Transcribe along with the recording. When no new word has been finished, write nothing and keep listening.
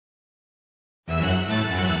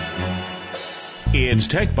It's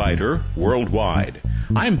TechBiter Worldwide.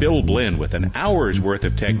 I'm Bill Blinn with an hour's worth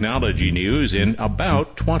of technology news in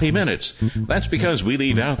about 20 minutes. That's because we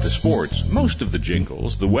leave out the sports, most of the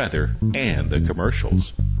jingles, the weather, and the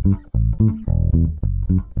commercials.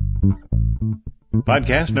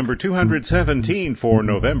 Podcast number 217 for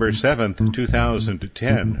November 7th,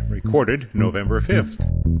 2010. Recorded November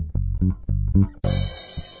 5th.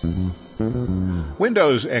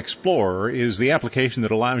 Windows Explorer is the application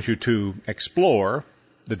that allows you to explore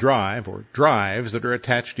the drive or drives that are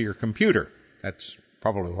attached to your computer. That's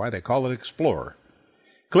probably why they call it Explorer.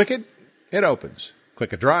 Click it, it opens.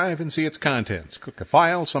 Click a drive and see its contents. Click a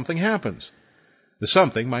file, something happens. The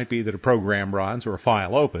something might be that a program runs or a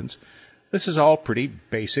file opens. This is all pretty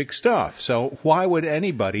basic stuff, so why would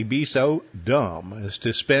anybody be so dumb as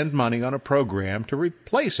to spend money on a program to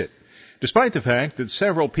replace it? Despite the fact that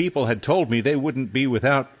several people had told me they wouldn't be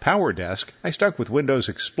without PowerDesk, I stuck with Windows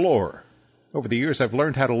Explorer. Over the years, I've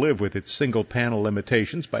learned how to live with its single-panel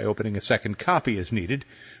limitations by opening a second copy as needed,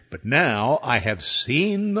 but now I have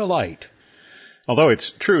seen the light. Although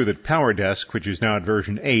it's true that PowerDesk, which is now at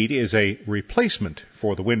version 8, is a replacement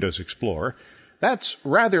for the Windows Explorer, that's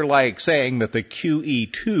rather like saying that the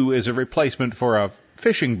QE2 is a replacement for a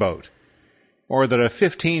fishing boat, or that a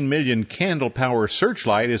 15 million candle power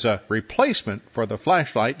searchlight is a replacement for the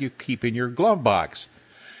flashlight you keep in your glove box,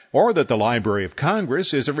 or that the Library of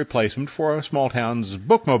Congress is a replacement for a small town's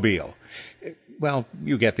bookmobile. Well,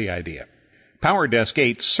 you get the idea. PowerDesk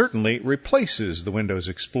 8 certainly replaces the Windows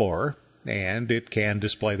Explorer, and it can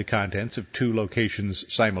display the contents of two locations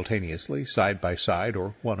simultaneously, side by side,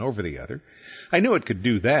 or one over the other. I knew it could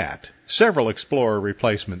do that. Several Explorer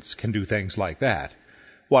replacements can do things like that.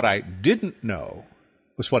 What I didn't know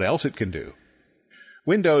was what else it can do.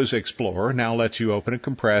 Windows Explorer now lets you open a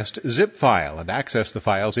compressed zip file and access the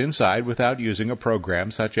files inside without using a program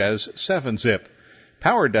such as 7-Zip.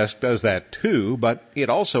 PowerDesk does that too, but it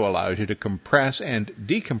also allows you to compress and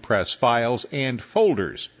decompress files and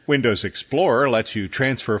folders. Windows Explorer lets you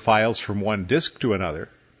transfer files from one disk to another.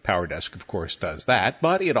 PowerDesk, of course, does that,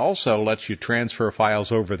 but it also lets you transfer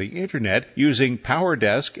files over the Internet using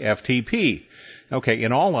PowerDesk FTP. Okay,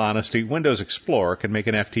 in all honesty, Windows Explorer can make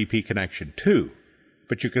an FTP connection too,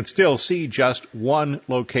 but you can still see just one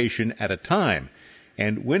location at a time,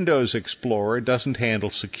 and Windows Explorer doesn't handle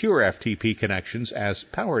secure FTP connections as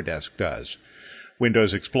PowerDesk does.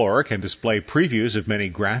 Windows Explorer can display previews of many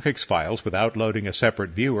graphics files without loading a separate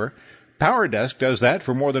viewer. PowerDesk does that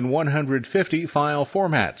for more than 150 file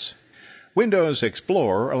formats. Windows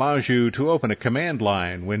Explorer allows you to open a command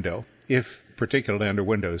line window. If, particularly under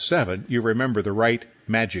Windows 7, you remember the right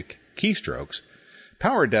magic keystrokes.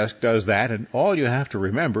 PowerDesk does that, and all you have to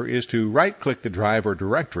remember is to right-click the drive or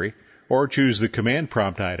directory, or choose the command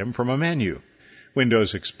prompt item from a menu.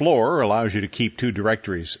 Windows Explorer allows you to keep two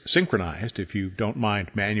directories synchronized if you don't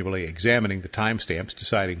mind manually examining the timestamps,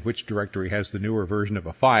 deciding which directory has the newer version of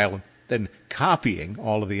a file, and then copying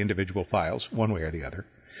all of the individual files one way or the other.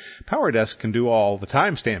 PowerDesk can do all the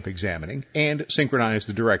timestamp examining and synchronize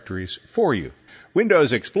the directories for you.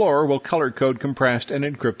 Windows Explorer will color-code compressed and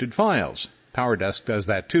encrypted files. PowerDesk does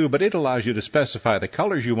that too, but it allows you to specify the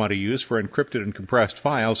colors you want to use for encrypted and compressed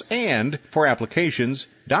files and for applications,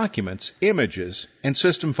 documents, images, and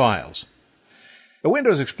system files. The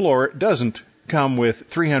Windows Explorer doesn't come with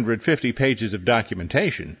 350 pages of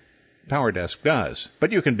documentation. PowerDesk does,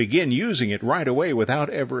 but you can begin using it right away without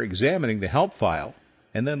ever examining the help file,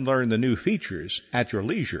 and then learn the new features at your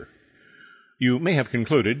leisure. You may have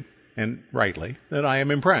concluded, and rightly, that I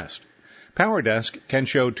am impressed. PowerDesk can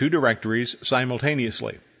show two directories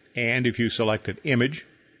simultaneously, and if you select an image,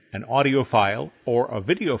 an audio file, or a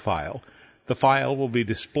video file, the file will be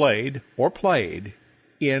displayed or played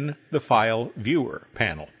in the File Viewer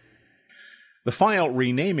panel. The file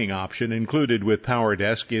renaming option included with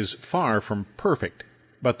PowerDesk is far from perfect,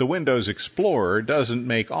 but the Windows Explorer doesn't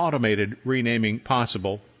make automated renaming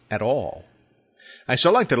possible at all. I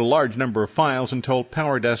selected a large number of files and told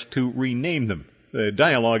PowerDesk to rename them. The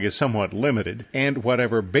dialog is somewhat limited, and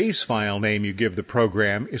whatever base file name you give the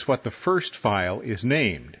program is what the first file is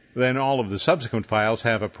named. Then all of the subsequent files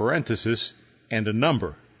have a parenthesis and a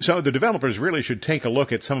number. So the developers really should take a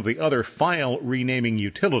look at some of the other file renaming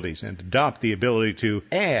utilities and adopt the ability to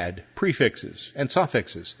add prefixes and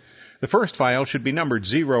suffixes. The first file should be numbered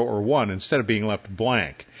 0 or 1 instead of being left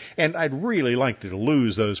blank. And I'd really like to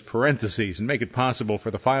lose those parentheses and make it possible for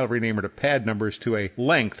the file renamer to pad numbers to a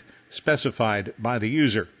length specified by the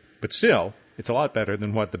user. But still, it's a lot better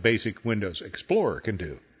than what the basic Windows Explorer can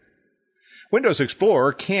do. Windows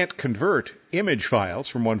Explorer can't convert image files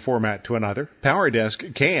from one format to another.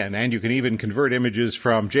 PowerDesk can, and you can even convert images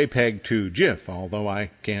from JPEG to GIF, although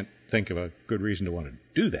I can't think of a good reason to want to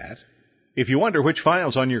do that. If you wonder which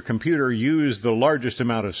files on your computer use the largest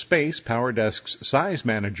amount of space, PowerDesk's Size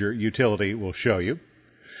Manager utility will show you.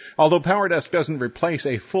 Although PowerDesk doesn't replace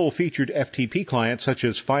a full-featured FTP client such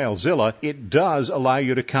as FileZilla, it does allow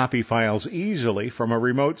you to copy files easily from a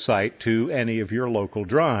remote site to any of your local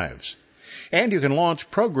drives. And you can launch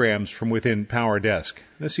programs from within PowerDesk.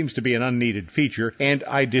 This seems to be an unneeded feature, and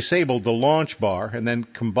I disabled the launch bar and then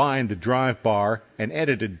combined the drive bar, an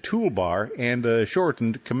edited toolbar, and the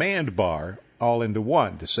shortened command bar all into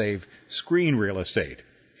one to save screen real estate.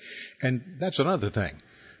 And that's another thing.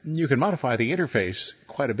 You can modify the interface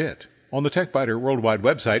quite a bit. On the TechBiter Worldwide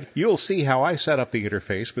website, you'll see how I set up the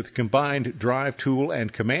interface with combined drive tool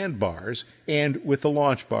and command bars and with the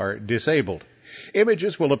launch bar disabled.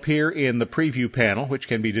 Images will appear in the preview panel, which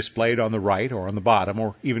can be displayed on the right or on the bottom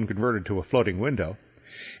or even converted to a floating window.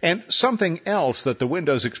 And something else that the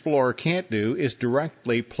Windows Explorer can't do is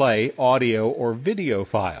directly play audio or video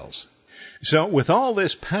files. So with all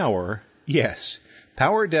this power, yes,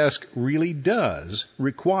 PowerDesk really does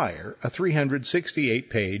require a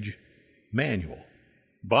 368-page manual.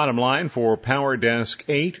 Bottom line for PowerDesk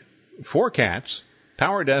 8, 4 cats,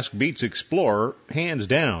 PowerDesk beats Explorer hands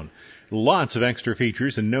down. Lots of extra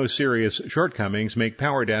features and no serious shortcomings make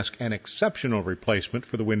PowerDesk an exceptional replacement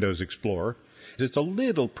for the Windows Explorer. It's a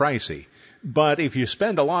little pricey, but if you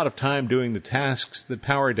spend a lot of time doing the tasks that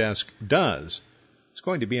PowerDesk does, it's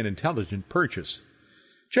going to be an intelligent purchase.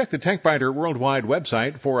 Check the TechBiter Worldwide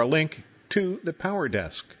website for a link to the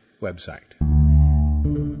PowerDesk website.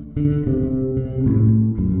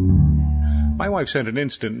 My wife sent an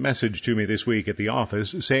instant message to me this week at the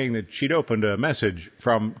office saying that she'd opened a message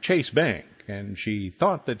from Chase Bank, and she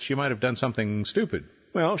thought that she might have done something stupid.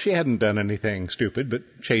 Well, she hadn't done anything stupid,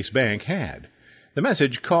 but Chase Bank had. The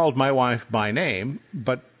message called my wife by name,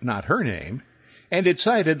 but not her name, and it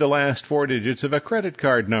cited the last 4 digits of a credit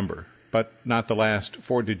card number, but not the last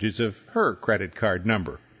 4 digits of her credit card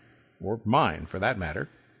number, or mine, for that matter.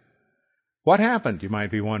 What happened, you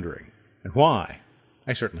might be wondering, and why?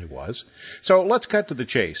 I certainly was. So let's cut to the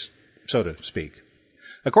chase, so to speak.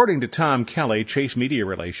 According to Tom Kelly, Chase Media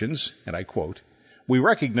Relations, and I quote, "We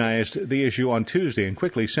recognized the issue on Tuesday and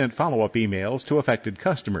quickly sent follow-up emails to affected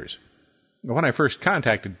customers." When I first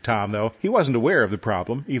contacted Tom, though, he wasn't aware of the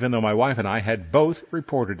problem, even though my wife and I had both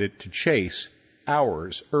reported it to Chase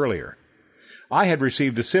hours earlier. I had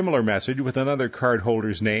received a similar message with another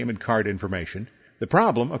cardholder's name and card information. The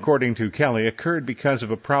problem, according to Kelly, occurred because of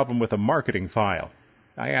a problem with a marketing file.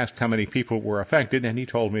 I asked how many people were affected, and he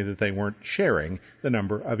told me that they weren't sharing the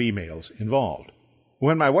number of emails involved.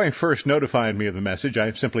 When my wife first notified me of the message,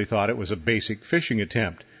 I simply thought it was a basic phishing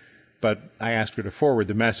attempt. But I asked her to forward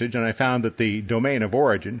the message, and I found that the domain of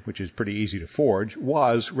origin, which is pretty easy to forge,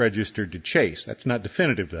 was registered to Chase. That's not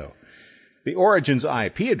definitive, though. The origin's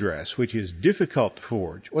IP address, which is difficult to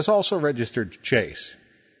forge, was also registered to Chase.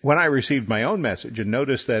 When I received my own message and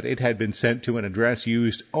noticed that it had been sent to an address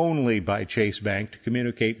used only by Chase Bank to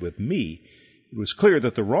communicate with me, it was clear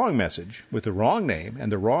that the wrong message, with the wrong name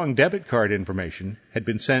and the wrong debit card information, had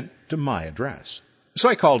been sent to my address. So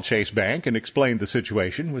I called Chase Bank and explained the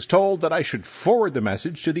situation, was told that I should forward the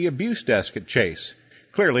message to the abuse desk at Chase.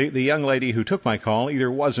 Clearly, the young lady who took my call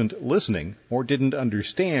either wasn't listening or didn't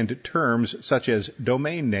understand terms such as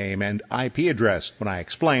domain name and IP address when I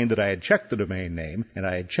explained that I had checked the domain name and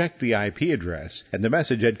I had checked the IP address, and the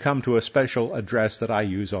message had come to a special address that I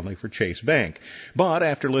use only for Chase Bank. But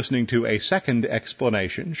after listening to a second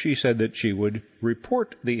explanation, she said that she would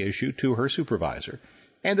report the issue to her supervisor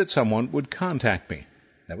and that someone would contact me.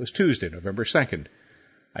 That was Tuesday, November 2nd.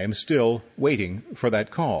 I am still waiting for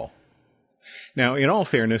that call. Now, in all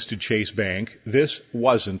fairness to Chase Bank, this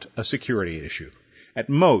wasn't a security issue. At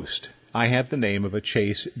most, I have the name of a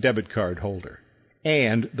Chase debit card holder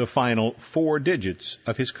and the final 4 digits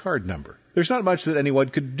of his card number. There's not much that anyone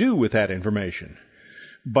could do with that information.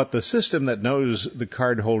 But the system that knows the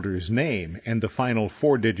cardholder's name and the final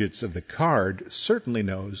 4 digits of the card certainly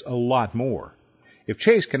knows a lot more. If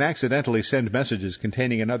Chase can accidentally send messages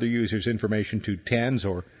containing another user's information to tens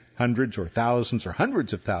or hundreds or thousands or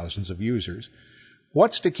hundreds of thousands of users,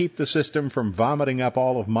 what's to keep the system from vomiting up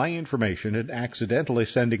all of my information and accidentally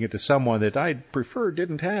sending it to someone that I'd prefer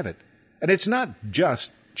didn't have it? And it's not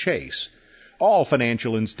just Chase. All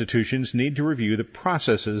financial institutions need to review the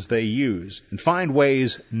processes they use and find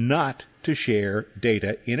ways not to share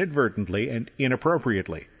data inadvertently and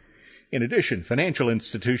inappropriately. In addition, financial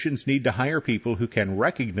institutions need to hire people who can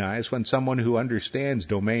recognize when someone who understands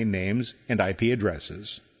domain names and IP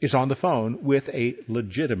addresses is on the phone with a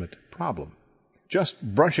legitimate problem. Just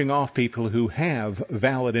brushing off people who have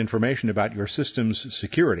valid information about your system's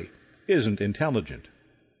security isn't intelligent.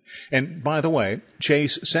 And by the way,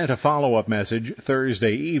 Chase sent a follow-up message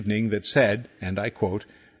Thursday evening that said, and I quote,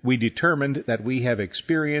 "We determined that we have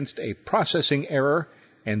experienced a processing error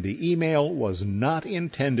and the email was not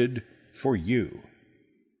intended for you."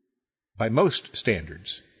 By most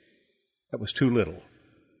standards, that was too little,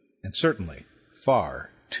 and certainly far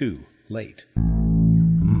too late.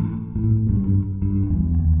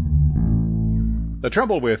 The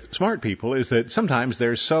trouble with smart people is that sometimes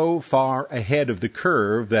they're so far ahead of the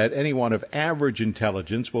curve that anyone of average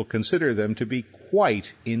intelligence will consider them to be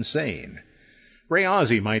quite insane. Ray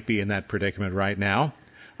Ozzie might be in that predicament right now.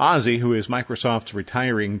 Ozzie, who is Microsoft's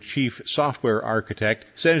retiring chief software architect,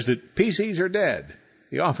 says that PCs are dead.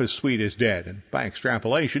 The Office suite is dead, and by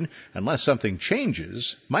extrapolation, unless something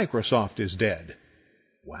changes, Microsoft is dead.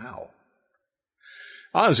 Wow.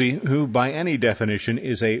 Ozzie, who by any definition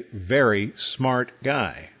is a very smart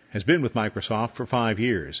guy, has been with Microsoft for 5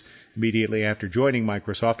 years. Immediately after joining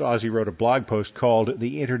Microsoft, Ozzie wrote a blog post called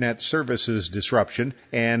The Internet Services Disruption,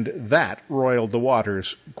 and that roiled the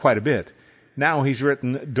waters quite a bit. Now he's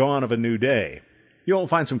written Dawn of a New Day. You'll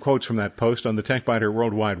find some quotes from that post on the TechBiter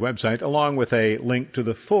Worldwide website, along with a link to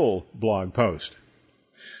the full blog post.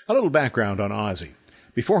 A little background on Ozzie.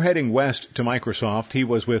 Before heading west to Microsoft, he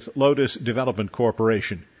was with Lotus Development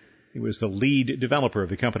Corporation. He was the lead developer of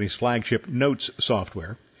the company's flagship Notes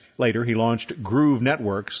software. Later, he launched Groove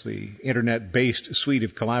Networks, the internet-based suite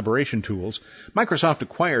of collaboration tools. Microsoft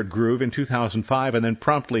acquired Groove in 2005 and then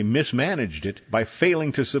promptly mismanaged it by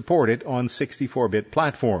failing to support it on 64-bit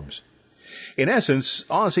platforms. In essence,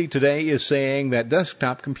 Ozzie today is saying that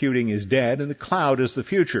desktop computing is dead and the cloud is the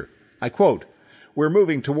future. I quote, "We're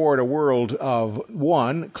moving toward a world of,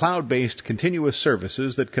 1, cloud-based continuous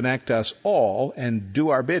services that connect us all and do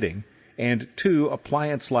our bidding, and 2,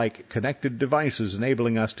 appliance-like connected devices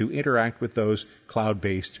enabling us to interact with those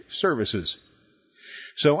cloud-based services."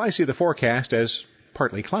 So I see the forecast as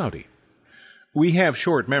partly cloudy. We have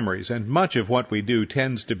short memories, and much of what we do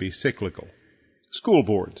tends to be cyclical. School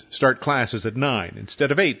boards start classes at 9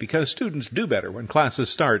 instead of 8 because students do better when classes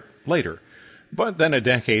start later. But then a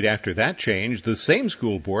decade after that change, the same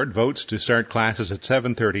school board votes to start classes at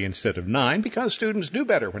 7:30 instead of 9 because students do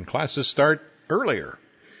better when classes start earlier.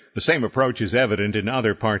 The same approach is evident in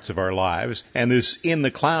other parts of our lives, and this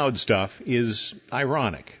in-the-cloud stuff is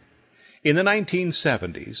ironic. In the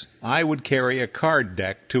 1970s, I would carry a card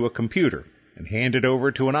deck to a computer and hand it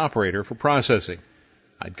over to an operator for processing.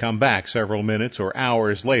 I'd come back several minutes or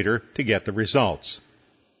hours later to get the results.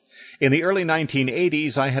 In the early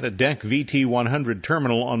 1980s, I had a DEC VT100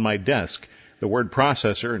 terminal on my desk. The word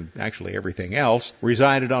processor, and actually everything else,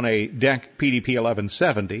 resided on a DEC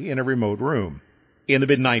PDP-1170 in a remote room. In the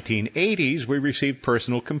mid-1980s, we received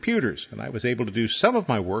personal computers, and I was able to do some of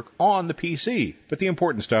my work on the PC, but the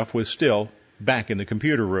important stuff was still back in the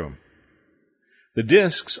computer room. The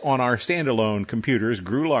disks on our standalone computers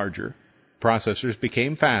grew larger, processors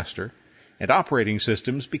became faster, and operating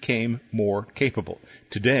systems became more capable.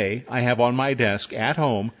 Today, I have on my desk at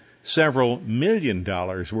home several $1 million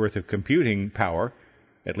worth of computing power,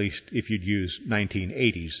 at least if you'd use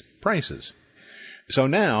 1980s prices. So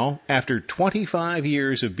now, after 25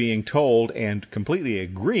 years of being told and completely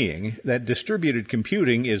agreeing that distributed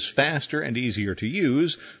computing is faster and easier to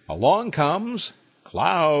use, along comes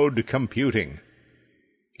cloud computing.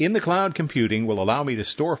 In the cloud, computing will allow me to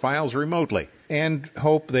store files remotely and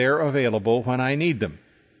hope they're available when I need them.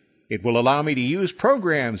 It will allow me to use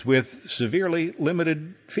programs with severely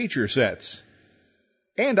limited feature sets.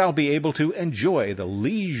 And I'll be able to enjoy the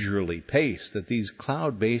leisurely pace that these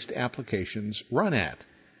cloud-based applications run at.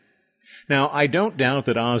 Now, I don't doubt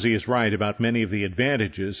that Ozzie is right about many of the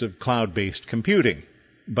advantages of cloud-based computing,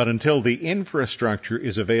 but until the infrastructure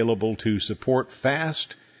is available to support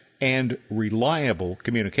fast and reliable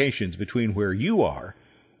communications between where you are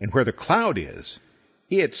and where the cloud is,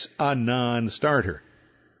 it's a non-starter.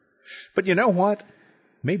 But you know what?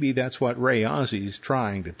 Maybe that's what Ray Ozzie's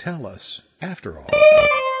trying to tell us, after all.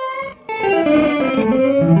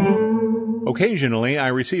 Occasionally, I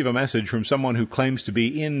receive a message from someone who claims to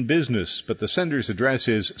be in business, but the sender's address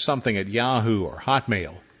is something at Yahoo or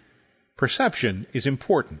Hotmail. Perception is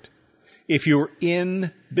important. If you're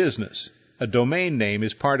in business, a domain name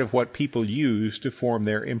is part of what people use to form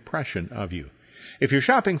their impression of you. If you're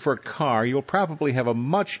shopping for a car, you'll probably have a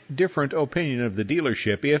much different opinion of the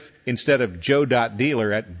dealership if, instead of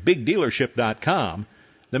joe.dealer at bigdealership.com,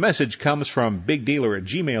 The message comes from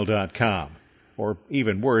bigdealer@gmail.com, or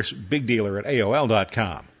even worse,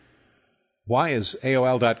 bigdealer@AOL.com. Why is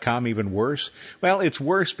AOL.com even worse? Well, it's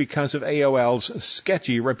worse because of AOL's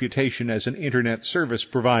sketchy reputation as an Internet service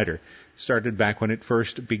provider. It started back when it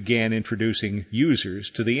first began introducing users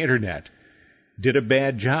to the Internet. Did a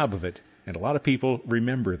bad job of it, and a lot of people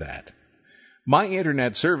remember that. My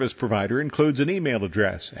Internet service provider includes an email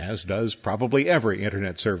address, as does probably every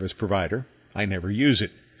Internet service provider. I never use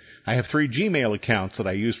it. I have 3 Gmail accounts that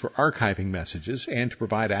I use for archiving messages and to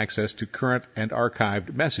provide access to current and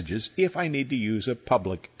archived messages if I need to use a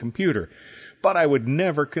public computer. But I would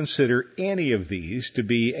never consider any of these to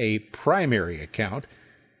be a primary account,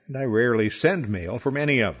 and I rarely send mail from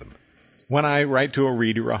any of them. When I write to a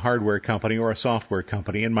reader, a hardware company, or a software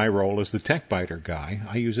company in my role as the TechBiter guy,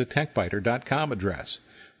 I use a TechBiter.com address.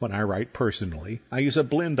 When I write personally, I use a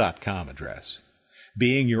Blinn.com address.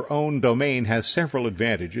 Being your own domain has several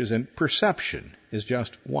advantages, and perception is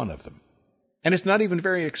just one of them. And it's not even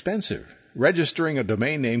very expensive. Registering a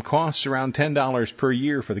domain name costs around $10 per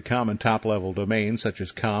year for the common top-level domains such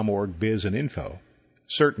as com, org, biz, and info.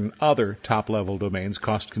 Certain other top-level domains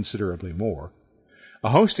cost considerably more. A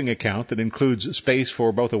hosting account that includes space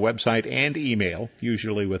for both a website and email,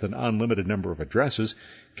 usually with an unlimited number of addresses,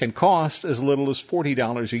 can cost as little as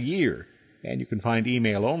 $40 a year. And you can find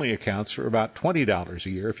email-only accounts for about $20 a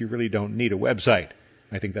year if you really don't need a website.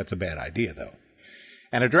 I think that's a bad idea, though.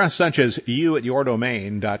 An address such as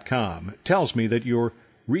you@yourdomain.com tells me that you're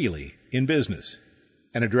really in business.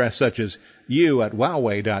 An address such as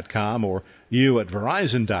you@Huawei.com or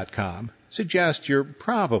you@Verizon.com suggests you're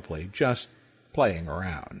probably just playing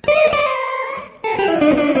around.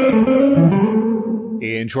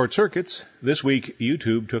 In short circuits, this week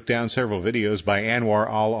YouTube took down several videos by Anwar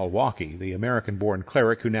al-Awlaki, the American-born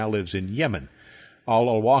cleric who now lives in Yemen.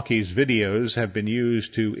 Al-Awlaki's videos have been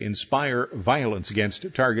used to inspire violence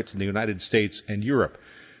against targets in the United States and Europe.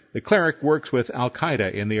 The cleric works with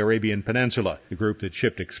Al-Qaeda in the Arabian Peninsula, the group that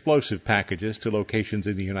shipped explosive packages to locations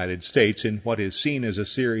in the United States in what is seen as a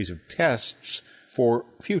series of tests for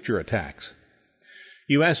future attacks.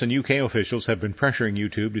 U.S. and U.K. officials have been pressuring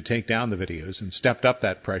YouTube to take down the videos and stepped up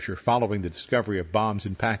that pressure following the discovery of bombs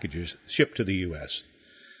in packages shipped to the U.S.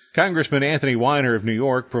 Congressman Anthony Weiner of New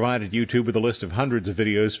York provided YouTube with a list of hundreds of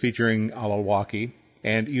videos featuring al-Awlaki,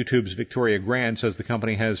 and YouTube's Victoria Grant says the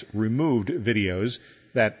company has removed videos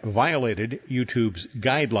that violated YouTube's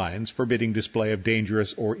guidelines forbidding display of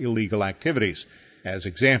dangerous or illegal activities. As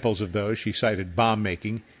examples of those, she cited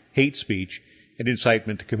bomb-making, hate speech, and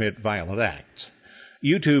incitement to commit violent acts.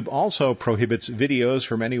 YouTube also prohibits videos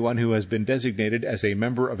from anyone who has been designated as a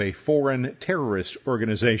member of a foreign terrorist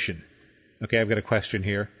organization. Okay, I've got a question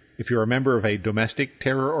here. If you're a member of a domestic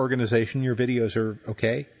terror organization, your videos are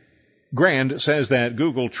okay? Grand says that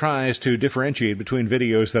Google tries to differentiate between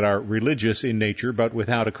videos that are religious in nature but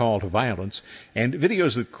without a call to violence, and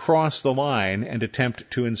videos that cross the line and attempt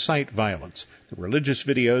to incite violence. The religious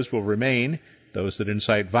videos will remain. Those that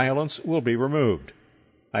incite violence will be removed.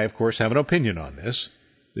 I, of course, have an opinion on this.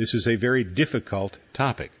 This is a very difficult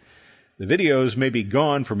topic. The videos may be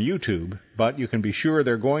gone from YouTube, but you can be sure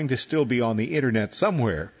they're going to still be on the Internet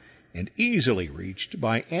somewhere and easily reached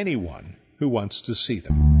by anyone who wants to see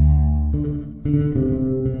them.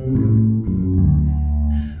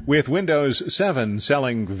 With Windows 7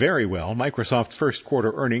 selling very well, Microsoft's first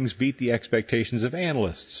quarter earnings beat the expectations of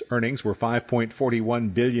analysts. Earnings were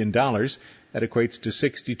 $5.41 billion. That equates to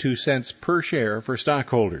 62 cents per share for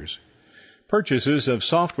stockholders. Purchases of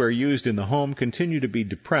software used in the home continue to be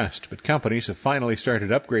depressed, but companies have finally started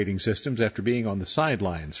upgrading systems after being on the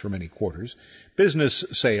sidelines for many quarters. Business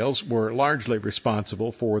sales were largely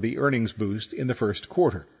responsible for the earnings boost in the first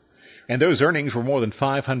quarter. And those earnings were more than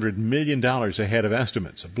 $500 million ahead of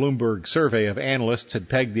estimates. A Bloomberg survey of analysts had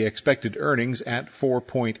pegged the expected earnings at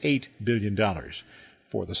 $4.8 billion.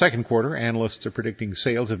 For the second quarter, analysts are predicting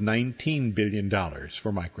sales of $19 billion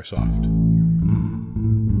for Microsoft.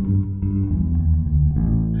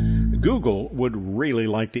 Google would really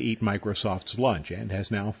like to eat Microsoft's lunch and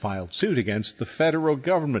has now filed suit against the federal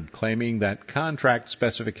government, claiming that contract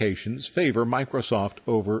specifications favor Microsoft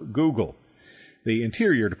over Google. The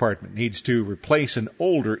Interior Department needs to replace an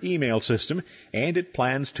older email system, and it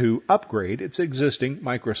plans to upgrade its existing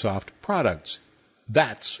Microsoft products.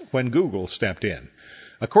 That's when Google stepped in.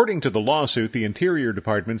 According to the lawsuit, the Interior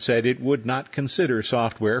Department said it would not consider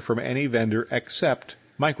software from any vendor except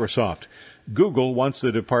Microsoft. Google wants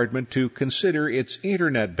the department to consider its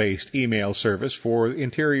Internet-based email service for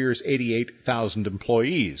Interior's 88,000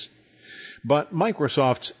 employees. But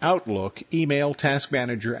Microsoft's Outlook, email, task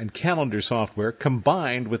manager, and calendar software,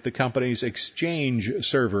 combined with the company's Exchange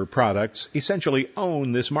server products, essentially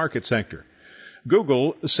own this market sector.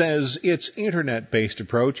 Google says its internet-based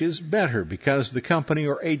approach is better because the company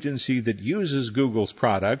or agency that uses Google's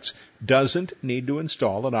products doesn't need to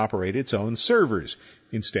install and operate its own servers.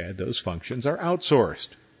 Instead, those functions are outsourced.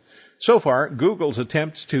 So far, Google's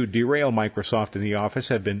attempts to derail Microsoft in the office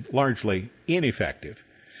have been largely ineffective.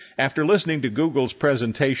 After listening to Google's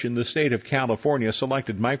presentation, the state of California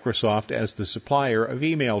selected Microsoft as the supplier of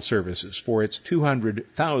email services for its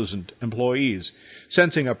 200,000 employees.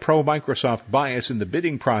 Sensing a pro-Microsoft bias in the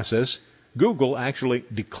bidding process, Google actually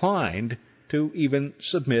declined to even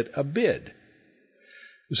submit a bid.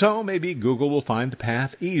 So maybe Google will find the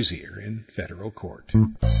path easier in federal court.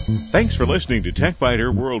 Thanks for listening to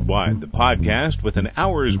TechBiter Worldwide, the podcast with an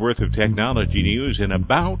hour's worth of technology news in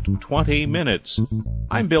about 20 minutes.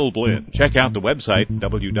 I'm Bill Blinn. Check out the website,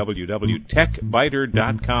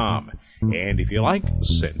 www.techbiter.com. And if you like,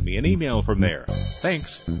 send me an email from there.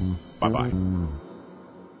 Thanks. Bye-bye.